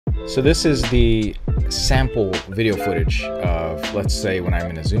So this is the sample video footage of, let's say, when I'm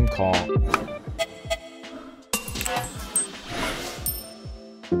in a Zoom call.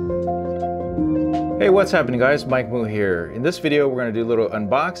 Hey, what's happening guys? Mike Moo here. In this video, we're gonna do a little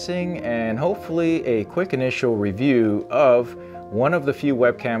unboxing and hopefully a quick initial review of one of the few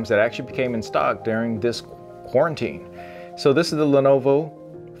webcams that actually became in stock during this quarantine. So this is the Lenovo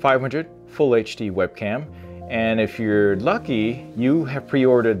 500 Full HD webcam. And if you're lucky, you have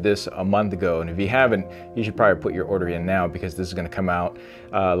pre-ordered this a month ago. And if you haven't, you should probably put your order in now because this is gonna come out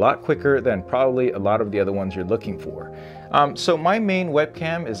a lot quicker than probably a lot of the other ones you're looking for. So my main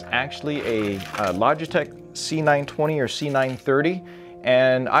webcam is actually a Logitech C920 or C930.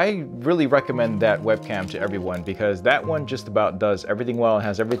 And I really recommend that webcam to everyone because that one just about does everything well. It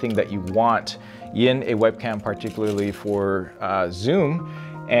has everything that you want in a webcam, particularly for Zoom.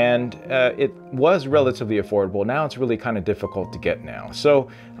 And it was relatively affordable. Now it's really kind of difficult to get now. So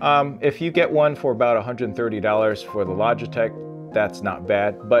if you get one for about $130 for the Logitech, that's not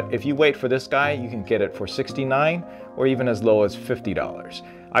bad. But if you wait for this guy, you can get it for $69 or even as low as $50.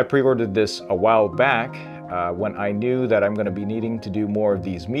 I pre-ordered this a while back when I knew that I'm going to be needing to do more of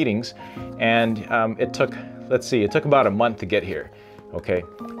these meetings. And it took, let's see, it took about a month to get here. Okay,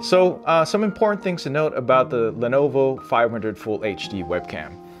 so some important things to note about the Lenovo 500 Full HD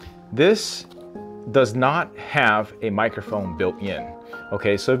webcam. This does not have a microphone built in.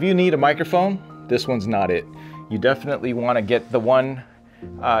 Okay, so if you need a microphone, this one's not it. You definitely want to get the one,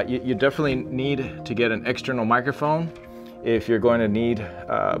 you definitely need to get an external microphone if you're going to need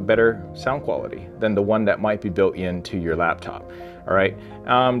better sound quality than the one that might be built into your laptop. All right.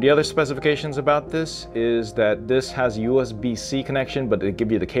 The other specifications about this is that this has USB-C connection, but they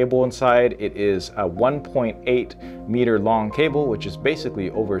give you the cable inside. It is a 1.8 meter long cable, which is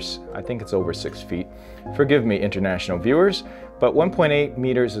basically over, I think it's over 6 feet. Forgive me, international viewers, but 1.8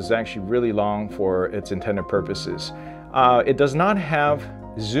 meters is actually really long for its intended purposes. It does not have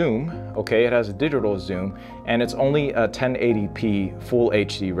zoom, okay, it has a digital zoom, and it's only a 1080p full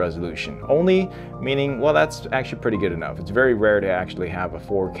HD resolution. Only meaning, well, that's actually pretty good enough. It's very rare to actually have a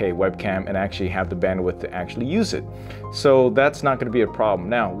 4K webcam and actually have the bandwidth to actually use it. So that's not going to be a problem.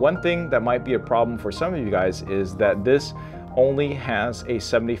 Now, one thing that might be a problem for some of you guys is that this only has a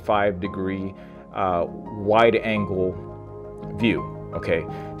 75-degree wide angle view, okay?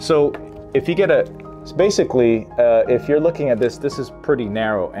 So if you get So basically, if you're looking at this, this is pretty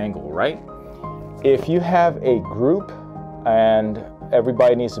narrow angle, right? If you have a group and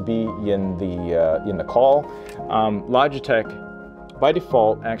everybody needs to be in the call, Logitech by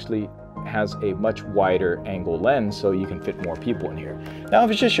default actually has a much wider angle lens so you can fit more people in here. Now, if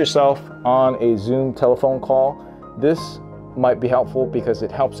it's just yourself on a Zoom telephone call, this might be helpful because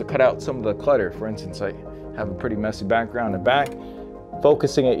it helps to cut out some of the clutter. For instance, I have a pretty messy background in the back.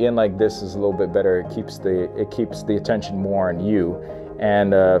 Focusing it in like this is a little bit better. It keeps the attention more on you,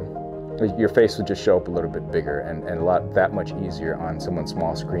 and your face would just show up a little bit bigger and that much easier on someone's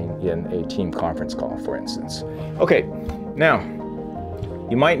small screen in a team conference call, for instance. Okay, now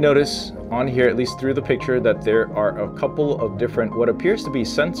you might notice on here, at least through the picture, that there are a couple of different what appears to be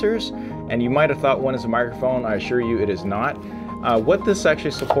sensors, and you might have thought one is a microphone. I assure you it is not. What this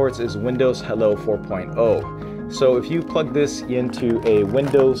actually supports is Windows Hello 4.0. So if you plug this into a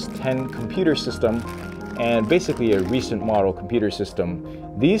Windows 10 computer system, and basically a recent model computer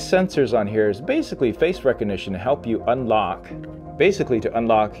system, these sensors on here is basically face recognition to help you unlock, basically to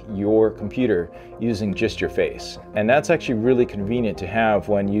unlock your computer using just your face. And that's actually really convenient to have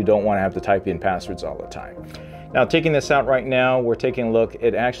when you don't want to have to type in passwords all the time. Now, taking this out right now, we're taking a look.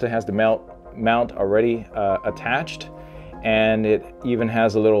 It actually has the mount already attached. And it even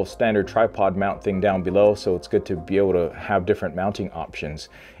has a little standard tripod mount thing down below, so it's good to be able to have different mounting options.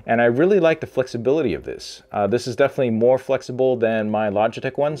 And I really like the flexibility of this. This is definitely more flexible than my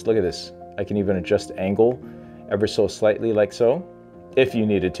Logitech ones. Look at this. I can even adjust angle ever so slightly like so, if you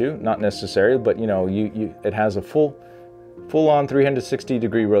needed to. Not necessary, but you know, it has a full-on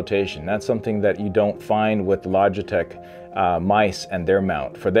 360-degree rotation. That's something that you don't find with Logitech mice and their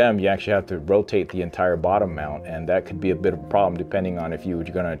mount. For them, you actually have to rotate the entire bottom mount, and that could be a bit of a problem depending on if you're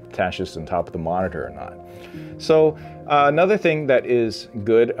going to attach this on top of the monitor or not. So another thing that is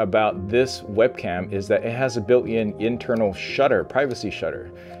good about this webcam is that it has a built-in internal shutter, privacy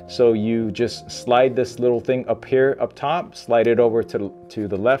shutter. So you just slide this little thing up here, up top, slide it over to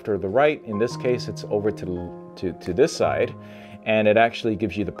the left or the right. In this case, it's over to this side, and it actually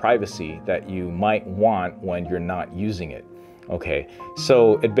gives you the privacy that you might want when you're not using it. Okay,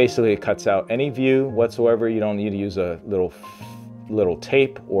 so it basically cuts out any view whatsoever. You don't need to use a little little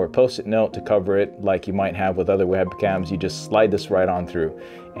tape or Post-it note to cover it like you might have with other webcams. You just slide this right on through,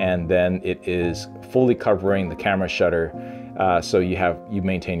 and then it is fully covering the camera shutter, so you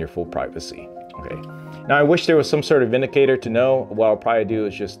maintain your full privacy. Okay. Now I wish there was some sort of indicator to know. What I'll probably do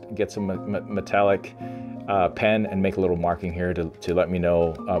is just get some metallic pen and make a little marking here to let me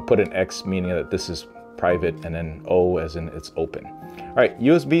know. Put an X meaning that this is private, and then O as in it's open. All right,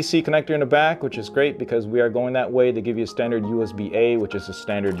 USB-C connector in the back, which is great because we are going that way. They give you a standard USB-A, which is a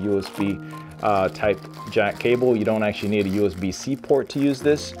standard USB type jack cable. You don't actually need a USB-C port to use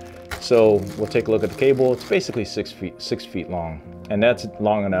this. So we'll take a look at the cable. It's basically 6 feet long, and that's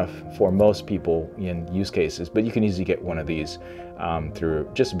long enough for most people in use cases, but you can easily get one of these through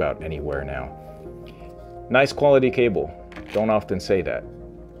just about anywhere now. Nice quality cable. Don't often say that.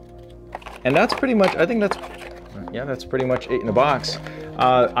 And that's pretty much, I think that's pretty much it in the box.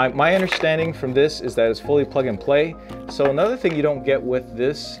 My understanding from this is that it's fully plug and play. So another thing you don't get with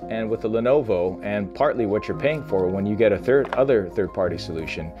this and with the Lenovo, and partly what you're paying for when you get a other third-party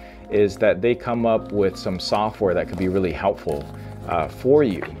solution, is that they come up with some software that could be really helpful for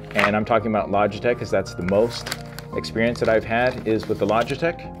you. And I'm talking about Logitech, because that's the most experience that I've had is with the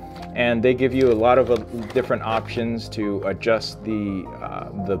Logitech. And they give you a lot of different options to adjust the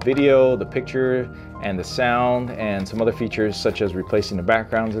video, the picture, and the sound, and some other features such as replacing the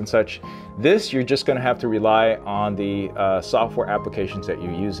backgrounds and such. This, you're just going to have to rely on the software applications that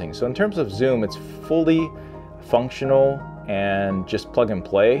you're using. So in terms of zoom, it's fully functional and just plug and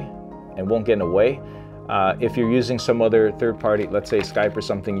play and won't get in the way. If you're using some other third party, let's say Skype or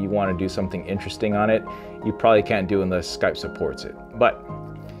something, you want to do something interesting on it, you probably can't do unless Skype supports it. But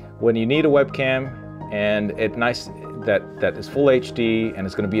when you need a webcam, and it's nice that is full HD and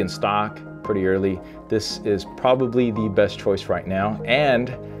it's going to be in stock pretty early, this is probably the best choice right now. And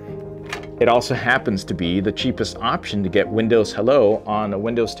it also happens to be the cheapest option to get Windows Hello on a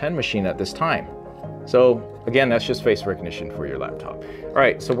Windows 10 machine at this time. So again, that's just face recognition for your laptop. All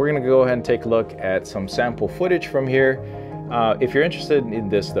right, so we're going to go ahead and take a look at some sample footage from here. If you're interested in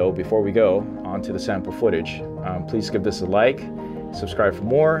this though, before we go on to the sample footage, please give this a like, subscribe for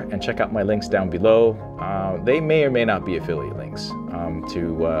more, and check out my links down below. They may or may not be affiliate links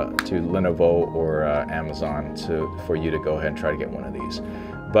to Lenovo or Amazon for you to go ahead and try to get one of these.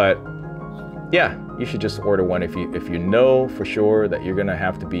 But yeah, you should just order one if you know for sure that you're gonna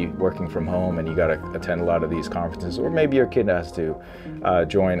have to be working from home and you gotta attend a lot of these conferences, or maybe your kid has to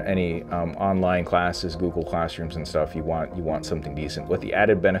join any online classes, Google Classrooms and stuff. You want something decent with the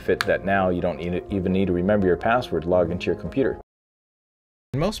added benefit that now you don't even need to remember your password to log into your computer.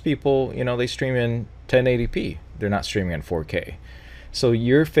 Most people, you know, they stream in 1080p. They're not streaming in 4K. So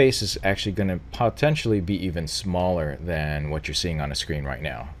your face is actually going to potentially be even smaller than what you're seeing on a screen right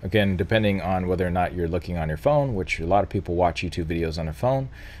now. Again, depending on whether or not you're looking on your phone, which a lot of people watch YouTube videos on a phone,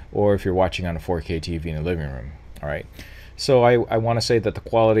 or if you're watching on a 4K TV in the living room. All right. So I want to say that the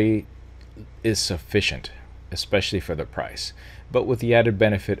quality is sufficient, especially for the price, but with the added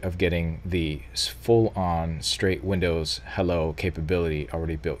benefit of getting the full-on straight Windows Hello capability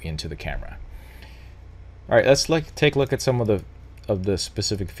already built into the camera. All right, let's take a look at some of the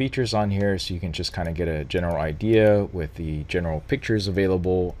specific features on here, so you can just kind of get a general idea with the general pictures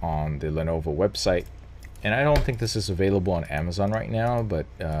available on the Lenovo website. And I don't think this is available on Amazon right now, but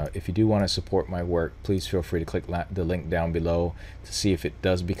if you do want to support my work, please feel free to click the link down below to see if it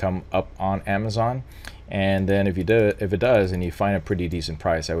does become up on Amazon. And then if it does and you find a pretty decent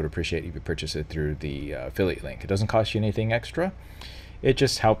price, I would appreciate if you purchase it through the affiliate link. It doesn't cost you anything extra. It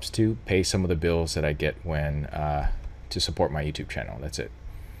just helps to pay some of the bills that I get when to support my YouTube channel. That's it.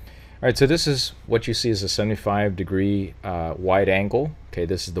 All right, so this is what you see is a 75-degree wide angle. Okay,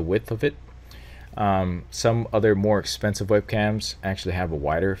 this is the width of it. Some other more expensive webcams actually have a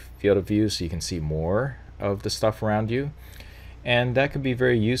wider field of view, so you can see more of the stuff around you. And that could be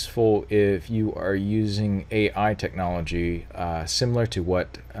very useful if you are using AI technology, similar to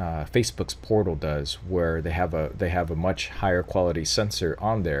what Facebook's Portal does, where they have a much higher quality sensor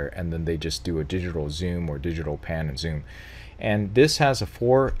on there, and then they just do a digital zoom or digital pan and zoom. And this has a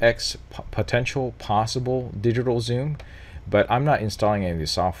 4x potential possible digital zoom, but I'm not installing any of the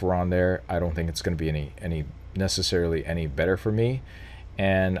software on there. I don't think it's going to be necessarily any better for me.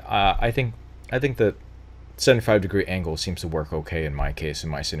 And I think that 75-degree angle seems to work okay in my case, in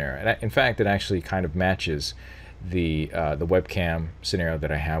my scenario. And in fact, it actually kind of matches the webcam scenario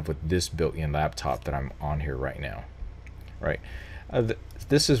that I have with this built-in laptop that I'm on here right now. Right.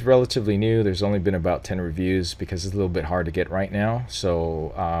 This is relatively new. There's only been about 10 reviews because it's a little bit hard to get right now.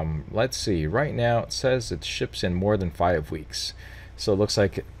 So let's see. Right now it says it ships in more than 5 weeks. So it looks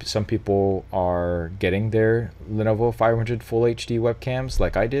like some people are getting their Lenovo 500 Full HD webcams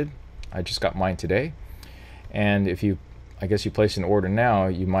like I did. I just got mine today. And if you, I guess you place an order now,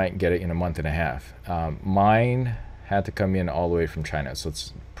 you might get it in a month and a half. Mine had to come in all the way from China, so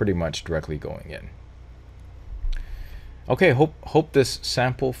it's pretty much directly going in. Okay, hope this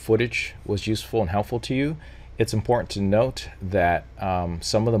sample footage was useful and helpful to you. It's important to note that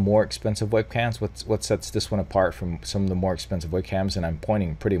some of the more expensive webcams, what sets this one apart from some of the more expensive webcams, and I'm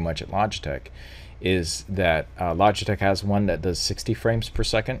pointing pretty much at Logitech, is that Logitech has one that does 60 frames per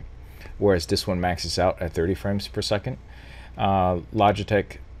second, whereas this one maxes out at 30 frames per second.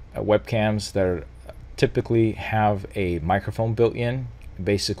 Logitech webcams that are typically have a microphone built in,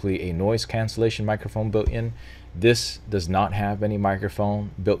 basically a noise cancellation microphone built in. This does not have any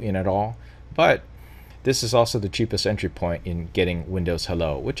microphone built in at all, but this is also the cheapest entry point in getting Windows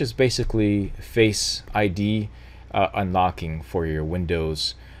Hello, which is basically Face ID unlocking for your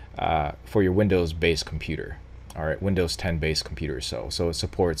Windows based computer. All right, Windows 10 based computer. So it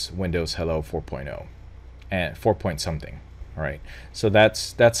supports Windows Hello 4.0 and 4 point something. All right, so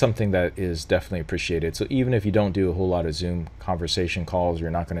that's something that is definitely appreciated. So even if you don't do a whole lot of Zoom conversation calls, you're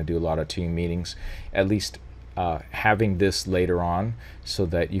not going to do a lot of team meetings, at least having this later on so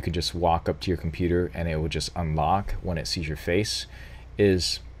that you can just walk up to your computer and it will just unlock when it sees your face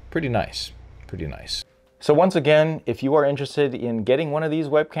is pretty nice, pretty nice. So once again, if you are interested in getting one of these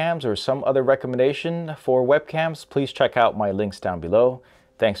webcams or some other recommendation for webcams, please check out my links down below.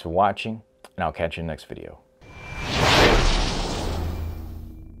 Thanks for watching, and I'll catch you in the next video.